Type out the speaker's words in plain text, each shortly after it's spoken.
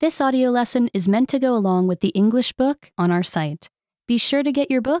This audio lesson is meant to go along with the English book on our site. Be sure to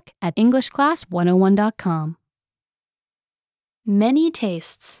get your book at EnglishClass101.com. Many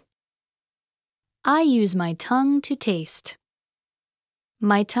tastes. I use my tongue to taste.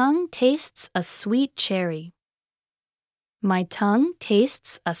 My tongue tastes a sweet cherry. My tongue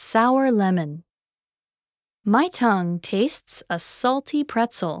tastes a sour lemon. My tongue tastes a salty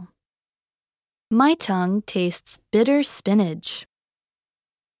pretzel. My tongue tastes bitter spinach.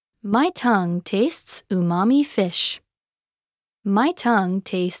 My tongue tastes umami fish. My tongue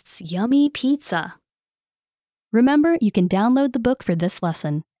tastes yummy pizza. Remember, you can download the book for this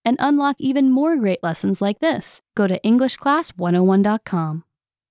lesson and unlock even more great lessons like this. Go to EnglishClass101.com.